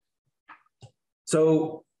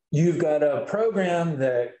 So you've got a program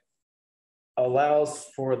that allows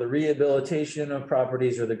for the rehabilitation of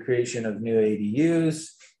properties or the creation of new ADUs.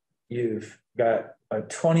 You've got a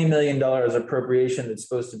 $20 million appropriation that's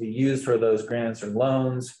supposed to be used for those grants or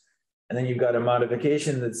loans. And then you've got a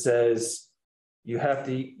modification that says you have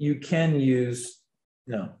to use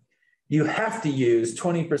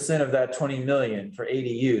 20% of that 20 million for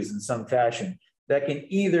ADUs in some fashion. That can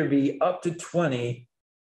either be up to 20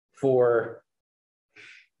 for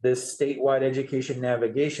this statewide education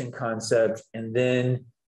navigation concept, and then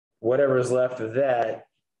whatever's left of that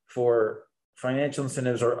for financial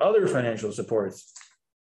incentives or other financial supports.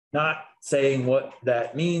 Not saying what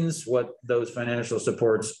that means, what those financial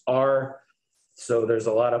supports are. So there's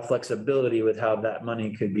a lot of flexibility with how that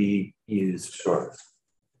money could be used. Sure.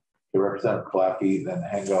 To represent Kalaki, then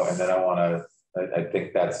Hango, and then I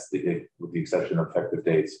think that's with the exception of effective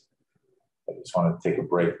dates. I just want to take a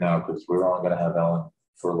break now because we're only going to have Ellen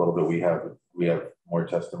for a little bit. We have more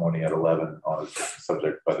testimony at 11 on the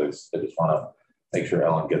subject, but I just want to make sure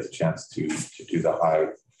Ellen gets a chance to do the high.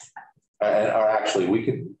 Or actually, we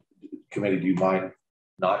can, committee, do you mind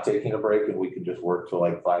not taking a break and we can just work till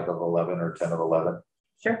like 5 of 11 or 10 of 11?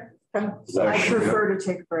 Sure. I prefer to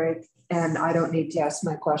take a break and I don't need to ask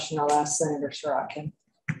my question. I'll ask Senator Sorokin.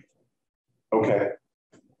 Okay.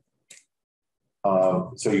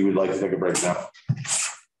 So you would like to take a break now?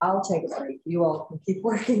 I'll take a break. You all can keep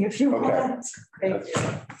working if you want. Thank you.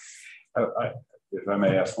 If I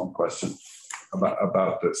may ask one question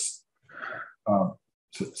about this.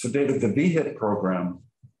 So David, the VHIT program,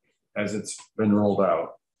 as it's been rolled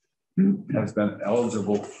out, has been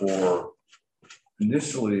eligible for,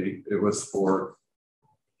 initially it was for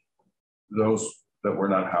those that were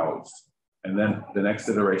not housed. And then the next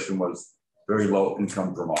iteration was very low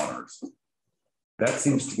income Vermonters. That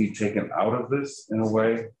seems to be taken out of this in a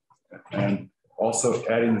way. And also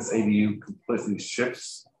adding this ADU completely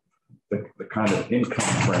shifts the kind of income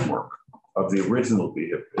framework of the original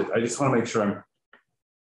VHIP. I just want to make sure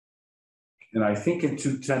and I think in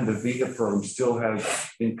 210, the VHIP program still has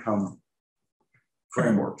income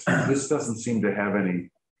frameworks. This doesn't seem to have any,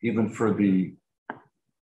 even for the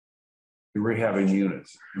rehabbing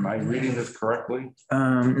units. Am I reading this correctly?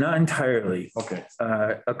 Not entirely. Okay.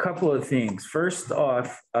 A couple of things. First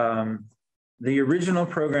off, the original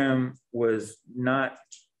program was not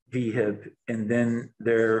VHIP, and then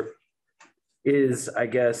there is, I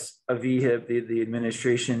guess, a VHIP the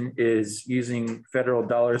administration is using federal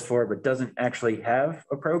dollars for, but doesn't actually have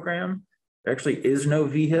a program. There actually is no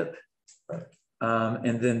VHIP.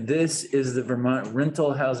 And then this is the Vermont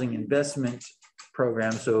Rental Housing Investment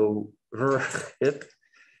Program, so VRHIP,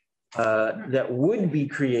 that would be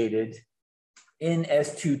created in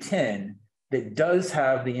S.210 that does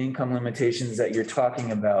have the income limitations that you're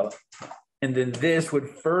talking about. And then this would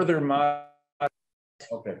further modify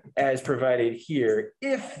as provided here,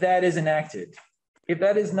 if that is enacted. If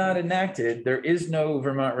that is not enacted, there is no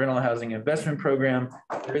Vermont Rental Housing Investment Program.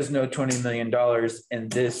 There is no $20 million,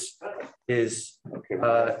 and this is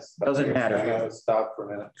doesn't matter. Stop for a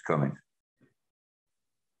minute. It's coming.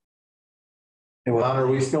 Ron, are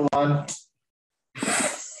we still on?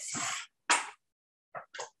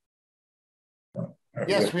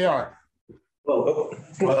 Yes, we are. Well,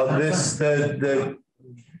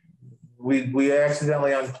 we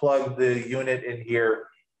accidentally unplugged the unit in here.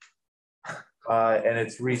 And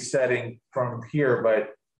it's resetting from here,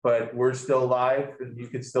 but we're still live and you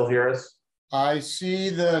can still hear us. I see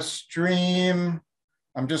the stream.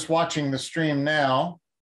 I'm just watching the stream now.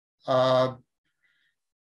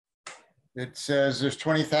 It says there's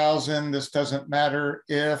 20,000. This doesn't matter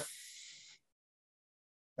if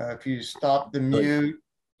you stop the mute.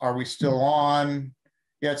 Are we still on?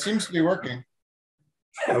 Yeah, it seems to be working.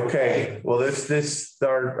 Okay, well,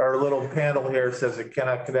 our little panel here says it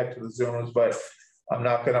cannot connect to the Zooms, but I'm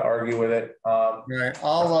not going to argue with it. Right,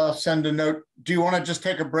 I'll send a note. Do you want to just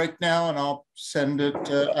take a break now and I'll send it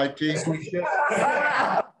to IT? All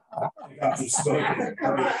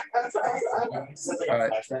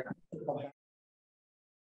right.